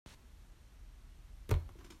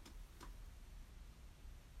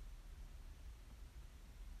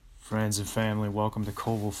Friends and family, welcome to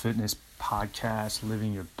Koval Fitness Podcast,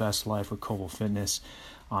 Living Your Best Life with Koval Fitness.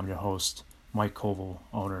 I'm your host, Mike Koval,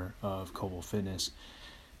 owner of Koval Fitness.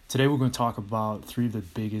 Today we're going to talk about three of the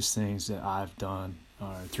biggest things that I've done,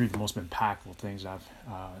 or three of the most impactful things I've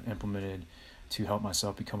implemented to help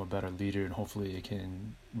myself become a better leader, and hopefully it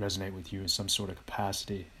can resonate with you in some sort of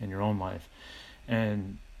capacity in your own life.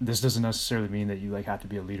 And this doesn't necessarily mean that you have to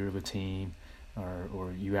be a leader of a team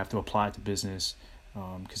or you have to apply it to business.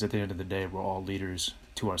 Because at the end of the day, we're all leaders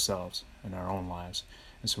to ourselves in our own lives.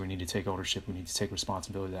 And so we need to take ownership. We need to take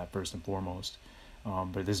responsibility of that first and foremost.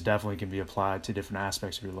 But this definitely can be applied to different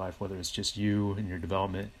aspects of your life, whether it's just you and your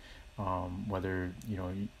development, whether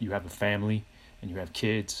you have a family and you have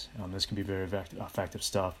kids. This can be very effective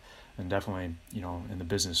stuff. And definitely, in the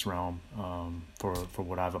business realm, for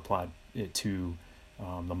what I've applied it to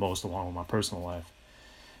the most along with my personal life.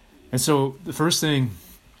 And so the first thing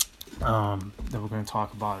that we're going to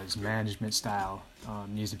talk about is management style.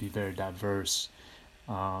 Needs to be very diverse.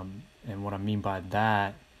 And what I mean by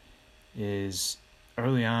that is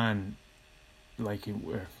early on,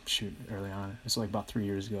 it's like about 3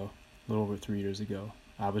 years ago, a little over 3 years ago,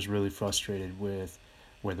 I was really frustrated with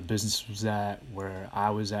where the business was at, where I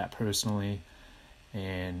was at personally.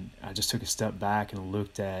 And I just took a step back and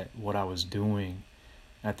looked at what I was doing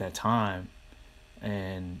at that time.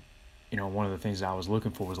 And one of the things I was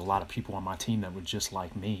looking for was a lot of people on my team that were just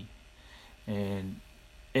like me. And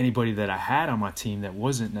anybody that I had on my team that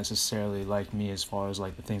wasn't necessarily like me as far as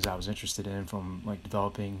the things I was interested in from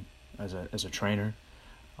developing as a trainer,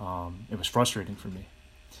 it was frustrating for me.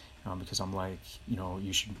 Because I'm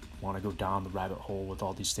you should want to go down the rabbit hole with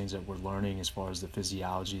all these things that we're learning as far as the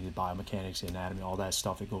physiology, the biomechanics, the anatomy, all that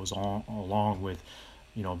stuff that goes on along with,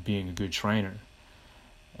 being a good trainer.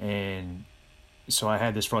 And so I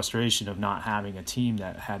had this frustration of not having a team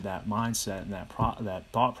that had that mindset and that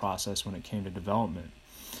thought process when it came to development.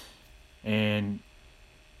 And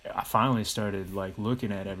I finally started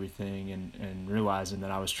looking at everything and realizing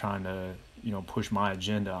that I was trying to, push my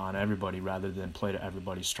agenda on everybody rather than play to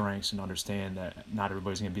everybody's strengths and understand that not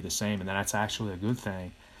everybody's going to be the same. And that's actually a good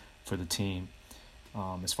thing for the team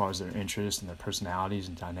as far as their interests and their personalities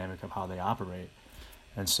and dynamic of how they operate.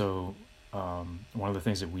 And so one of the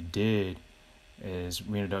things that we did is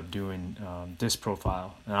we ended up doing disc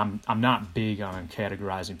profile. And I'm not big on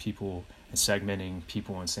categorizing people and segmenting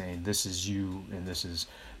people and saying this is you and this is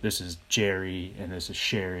Jerry and this is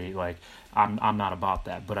Sherry. I'm not about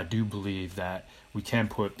that, but I do believe that we can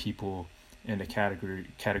put people into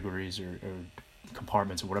categories or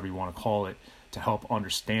compartments or whatever you want to call it to help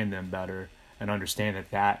understand them better and understand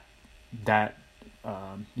that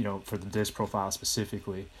for the disc profile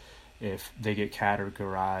specifically, if they get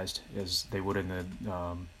categorized as they would in the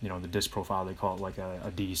the disc profile, they call it a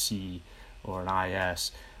DC or an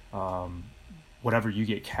IS, whatever you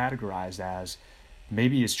get categorized as,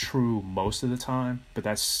 maybe it's true most of the time, but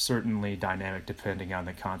that's certainly dynamic depending on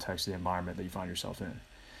the context of the environment that you find yourself in.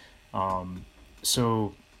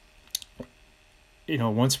 So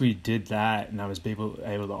once we did that and I was able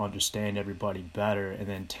to understand everybody better and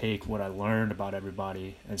then take what I learned about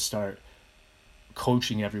everybody and start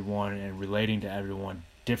coaching everyone and relating to everyone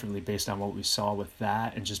differently based on what we saw with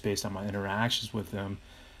that and just based on my interactions with them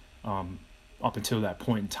up until that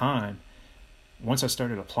point in time. Once I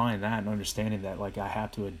started applying that and understanding that I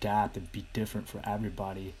have to adapt and be different for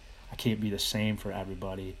everybody, I can't be the same for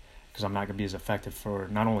everybody because I'm not going to be as effective for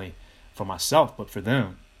not only for myself but for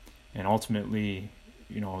them and ultimately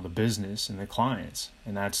the business and the clients.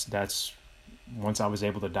 And that's once I was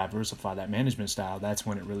able to diversify that management style, that's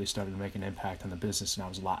when it really started to make an impact on the business, and I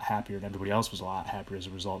was a lot happier, and everybody else was a lot happier as a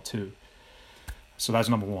result too. So that's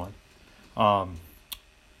number one.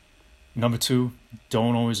 Number two,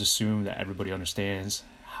 don't always assume that everybody understands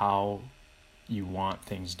how you want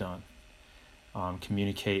things done.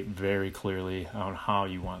 Communicate very clearly on how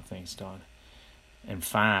you want things done. In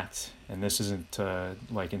fact, and this isn't to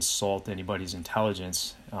insult anybody's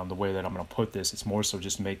intelligence, the way that I'm going to put this, it's more so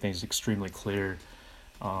just to make things extremely clear,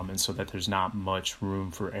 and so that there's not much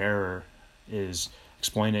room for error, is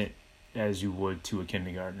explain it as you would to a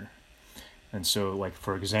kindergartner. And so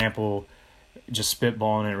for example, just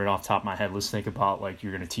spitballing it right off the top of my head, let's think about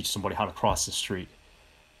you're going to teach somebody how to cross the street.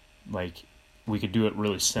 We could do it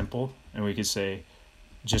really simple, and we could say,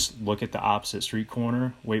 just look at the opposite street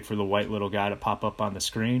corner, wait for the white little guy to pop up on the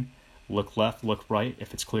screen, look left, look right.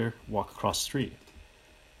 If it's clear, walk across the street.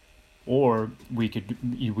 Or we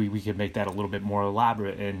could make that a little bit more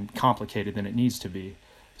elaborate and complicated than it needs to be.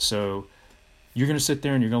 So you're going to sit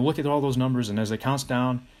there and you're going to look at all those numbers, and as it counts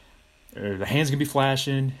down, the hand's going to be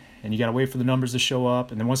flashing, and you got to wait for the numbers to show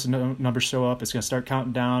up. And then once the numbers show up, it's going to start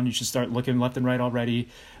counting down. You should start looking left and right already.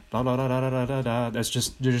 Blah, blah, blah, blah, blah, blah, blah. There's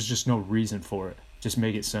just no reason for it. Just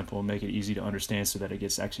make it simple, make it easy to understand so that it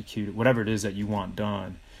gets executed. Whatever it is that you want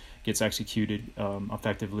done gets executed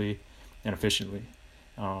effectively and efficiently.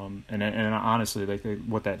 And honestly, like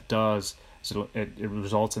what that does is it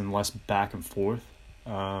results in less back and forth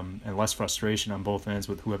and less frustration on both ends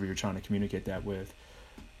with whoever you're trying to communicate that with.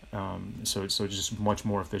 So just much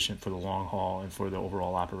more efficient for the long haul and for the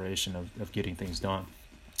overall operation of getting things done.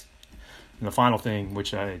 And the final thing,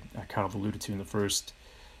 which I kind of alluded to in the first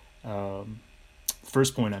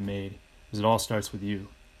point I made, is it all starts with you.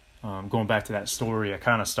 Going back to that story, I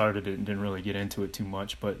kind of started it and didn't really get into it too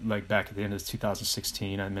much, but like back at the end of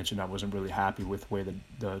 2016, I mentioned I wasn't really happy with the way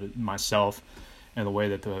that myself and the way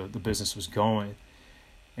that the business was going.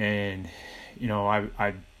 And, you know,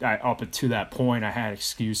 I up to that point, I had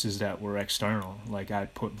excuses that were external. Like I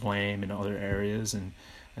put blame in other areas and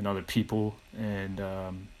other people. And,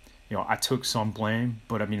 you know, I took some blame,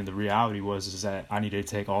 but I mean, the reality is that I needed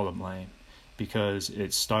to take all the blame because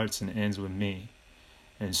it starts and ends with me.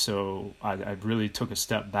 And so I really took a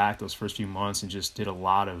step back those first few months and just did a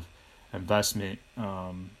lot of investment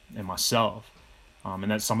in myself.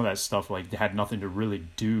 And that some of that stuff like had nothing to really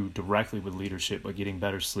do directly with leadership, but getting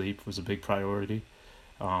better sleep was a big priority.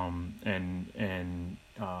 And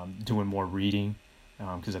doing more reading,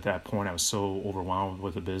 because at that point I was so overwhelmed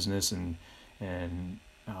with the business and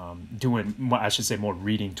doing, I should say, more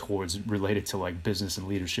reading towards related to like business and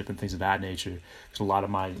leadership and things of that nature. Because a lot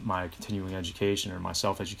of my continuing education or my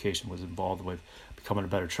self-education was involved with becoming a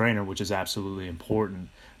better trainer, which is absolutely important.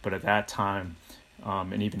 But at that time,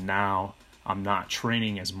 and even now, I'm not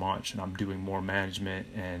training as much, and I'm doing more management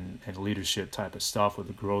and leadership type of stuff with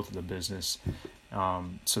the growth of the business.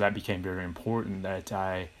 So that became very important that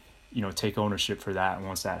I, you know, take ownership for that. And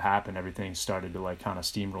once that happened, everything started to like kind of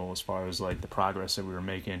steamroll as far as like the progress that we were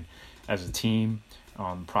making as a team,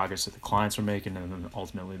 progress that the clients were making, and then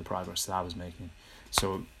ultimately the progress that I was making.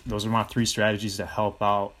 So those are my 3 strategies to help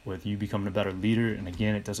out with you becoming a better leader. And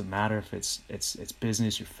again, it doesn't matter if it's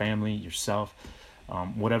business, your family, yourself,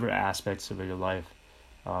 whatever aspects of your life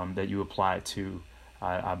that you apply it to.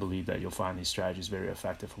 I believe that you'll find these strategies very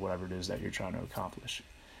effective for whatever it is that you're trying to accomplish.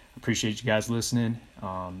 Appreciate you guys listening.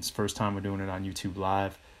 It's the first time we're doing it on YouTube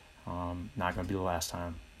Live. Not going to be the last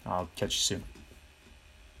time. I'll catch you soon.